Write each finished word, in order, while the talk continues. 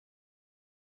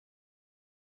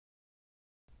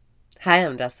Hi,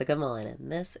 I'm Jessica Mullen,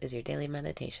 and this is your daily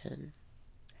meditation.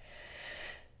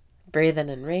 Breathe in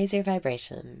and raise your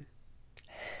vibration.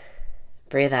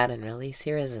 Breathe out and release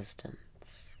your resistance.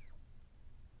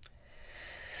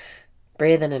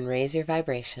 Breathe in and raise your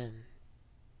vibration.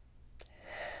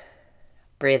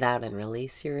 Breathe out and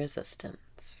release your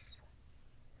resistance.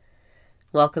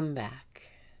 Welcome back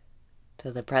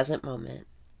to the present moment,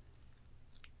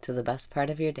 to the best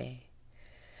part of your day.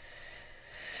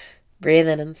 Breathe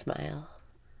in and smile.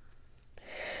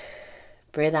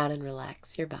 Breathe out and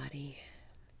relax your body.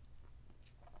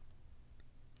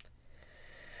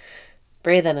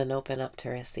 Breathe in and open up to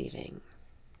receiving.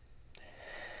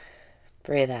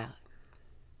 Breathe out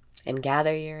and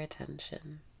gather your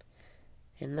attention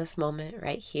in this moment,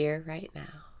 right here, right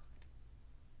now.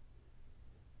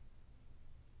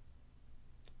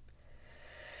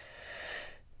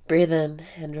 Breathe in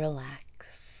and relax.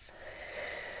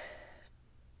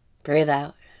 Breathe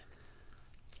out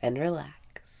and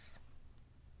relax.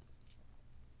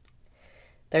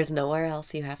 There's nowhere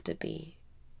else you have to be.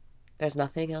 There's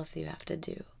nothing else you have to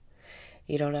do.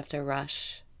 You don't have to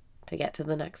rush to get to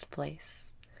the next place.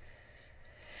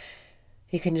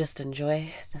 You can just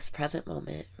enjoy this present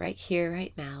moment right here,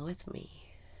 right now with me.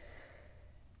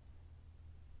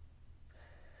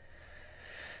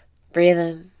 Breathe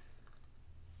in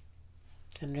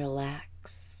and relax.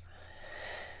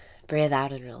 Breathe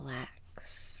out and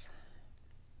relax.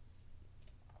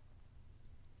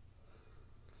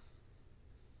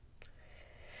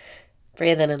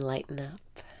 Breathe in and lighten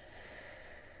up.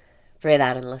 Breathe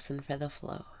out and listen for the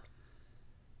flow.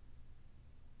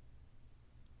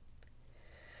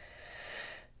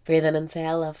 Breathe in and say,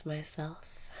 I love myself.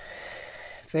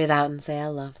 Breathe out and say, I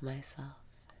love myself.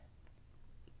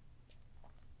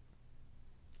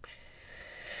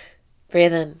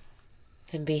 Breathe in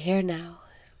and be here now.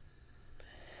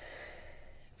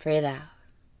 Breathe out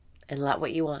and let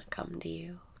what you want come to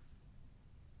you.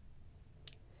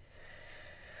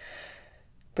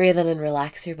 Breathe in and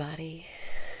relax your body.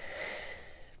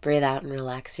 Breathe out and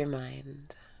relax your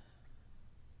mind.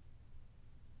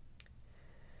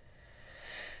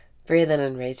 Breathe in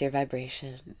and raise your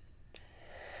vibration.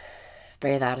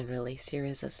 Breathe out and release your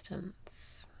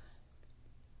resistance.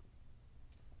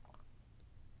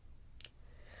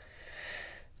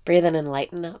 Breathe in and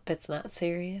lighten up. It's not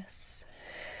serious.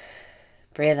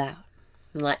 Breathe out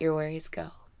and let your worries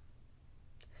go.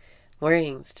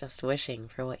 Worrying's just wishing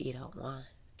for what you don't want.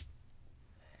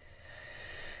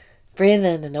 Breathe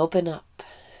in and open up.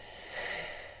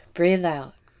 Breathe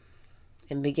out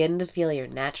and begin to feel your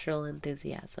natural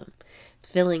enthusiasm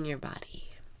filling your body.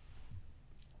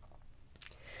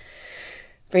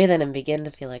 Breathe in and begin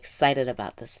to feel excited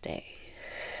about this day.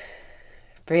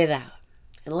 Breathe out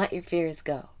and let your fears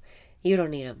go. You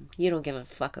don't need them. You don't give a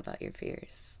fuck about your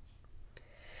fears.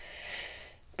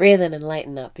 Breathe in and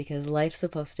lighten up because life's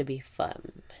supposed to be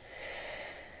fun.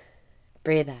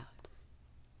 Breathe out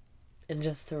and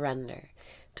just surrender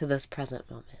to this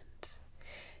present moment.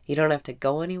 You don't have to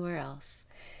go anywhere else.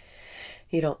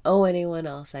 You don't owe anyone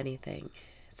else anything.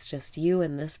 It's just you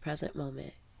in this present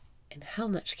moment. And how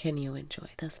much can you enjoy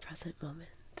this present moment?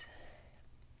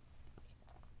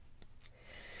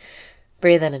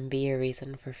 Breathe in and be your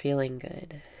reason for feeling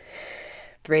good.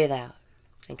 Breathe out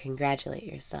and congratulate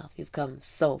yourself. You've come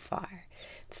so far.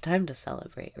 It's time to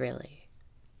celebrate, really.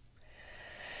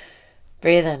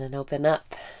 Breathe in and open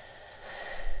up.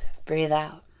 Breathe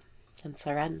out and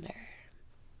surrender.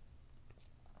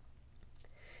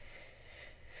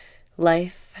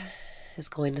 Life is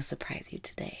going to surprise you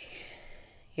today.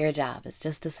 Your job is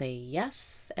just to say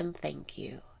yes and thank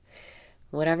you.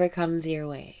 Whatever comes your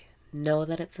way, know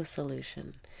that it's a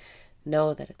solution.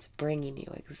 Know that it's bringing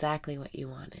you exactly what you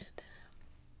wanted.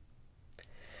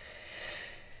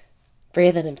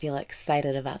 Breathe in and feel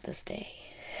excited about this day.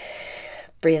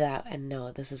 Breathe out and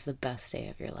know this is the best day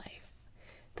of your life.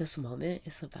 This moment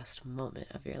is the best moment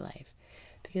of your life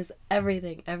because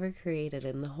everything ever created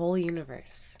in the whole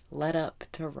universe led up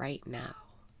to right now.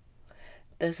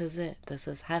 This is it. This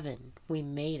is heaven. We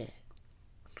made it.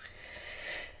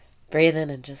 Breathe in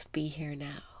and just be here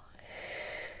now.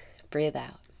 Breathe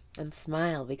out and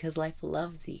smile because life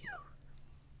loves you.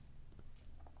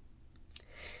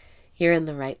 You're in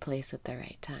the right place at the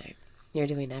right time. You're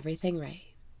doing everything right.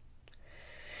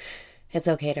 It's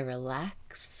okay to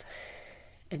relax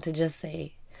and to just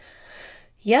say,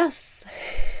 yes,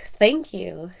 thank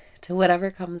you to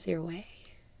whatever comes your way.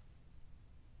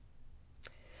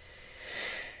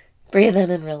 Breathe in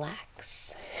and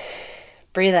relax.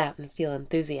 Breathe out and feel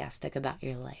enthusiastic about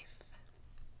your life.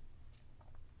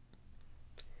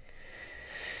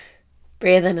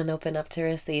 Breathe in and open up to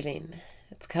receiving.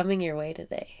 It's coming your way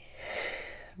today.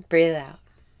 Breathe out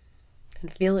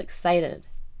and feel excited.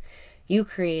 You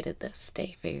created this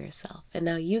day for yourself, and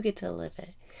now you get to live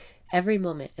it. Every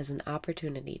moment is an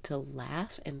opportunity to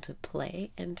laugh and to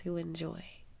play and to enjoy.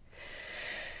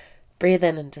 Breathe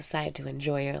in and decide to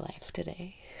enjoy your life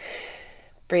today.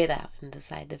 Breathe out and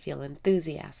decide to feel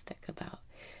enthusiastic about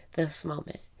this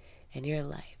moment in your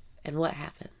life and what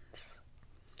happens.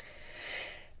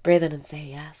 Breathe in and say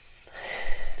yes.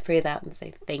 Breathe out and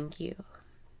say thank you.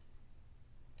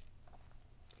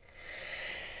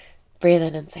 Breathe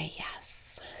in and say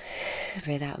yes.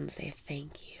 Breathe out and say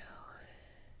thank you.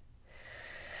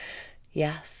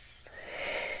 Yes.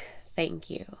 Thank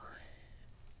you.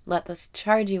 Let this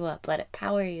charge you up. Let it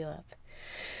power you up.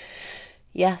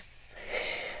 Yes.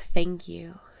 Thank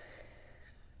you.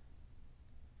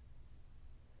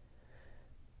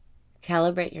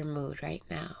 Calibrate your mood right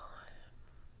now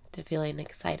to feeling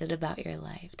excited about your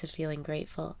life, to feeling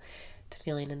grateful, to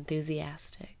feeling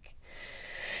enthusiastic.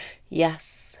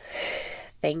 Yes.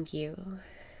 Thank you.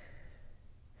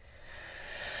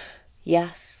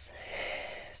 Yes.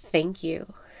 Thank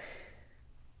you.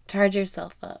 Charge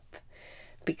yourself up.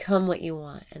 Become what you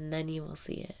want, and then you will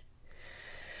see it.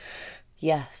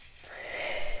 Yes.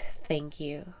 Thank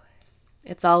you.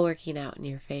 It's all working out in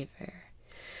your favor.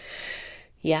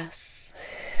 Yes.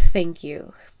 Thank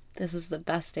you. This is the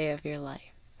best day of your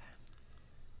life.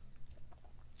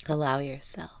 Allow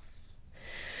yourself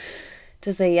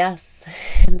to say yes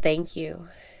and thank you,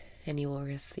 and you will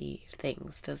receive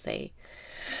things to say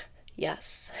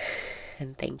yes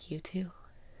and thank you too.